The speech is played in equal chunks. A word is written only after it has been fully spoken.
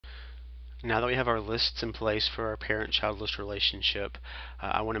Now that we have our lists in place for our parent-child list relationship,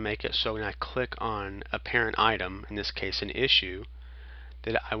 I want to make it so when I click on a parent item, in this case an issue,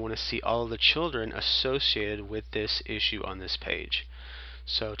 that I want to see all of the children associated with this issue on this page.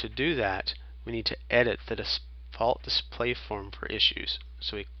 So to do that, we need to edit the default display form for issues.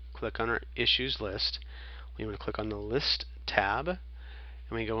 So we click on our issues list, we want to click on the list tab, and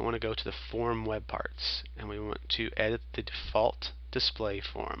we want to go to the form web parts, and we want to edit the default display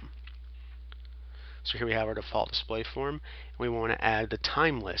form. So here we have our default display form, and we want to add the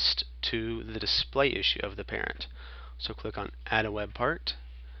time list to the display issue of the parent. So click on Add a Web Part.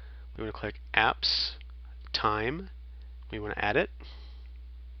 We want to click Apps, Time. We want to add it.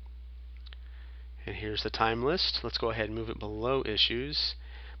 And here's the time list. Let's go ahead and move it below Issues.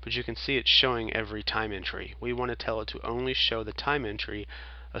 But you can see it's showing every time entry. We want to tell it to only show the time entry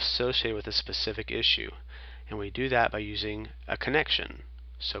associated with a specific issue. And we do that by using a connection.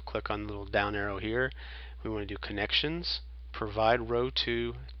 So click on the little down arrow here. We want to do Connections, Provide Row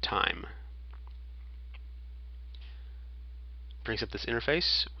to Time. Brings up this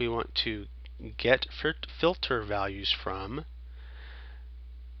interface. We want to get filter values from,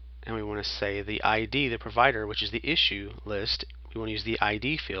 and we want to say the ID, the provider, which is the issue list. We want to use the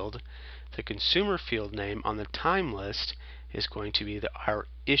ID field. The consumer field name on the time list is going to be our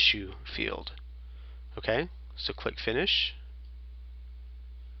issue field. Okay, so click Finish.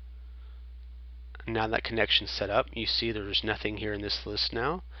 Now that connection's set up, you see there's nothing here in this list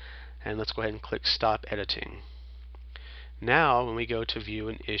now. And let's go ahead and click Stop Editing. Now when we go to view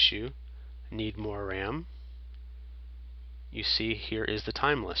an issue, need more RAM, you see here is the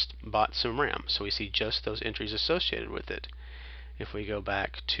time list, bought some RAM. So we see just those entries associated with it. If we go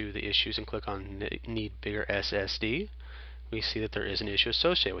back to the issues and click on need bigger SSD, we see that there is an issue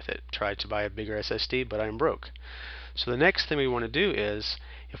associated with it. Tried to buy a bigger SSD, but I'm broke. So the next thing we want to do is,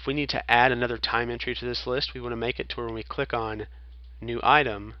 if we need to add another time entry to this list, we want to make it to where when we click on New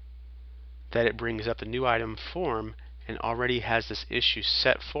Item, that it brings up the New Item form and already has this issue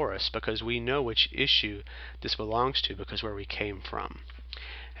set for us because we know which issue this belongs to because where we came from.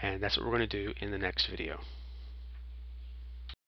 And that's what we're going to do in the next video.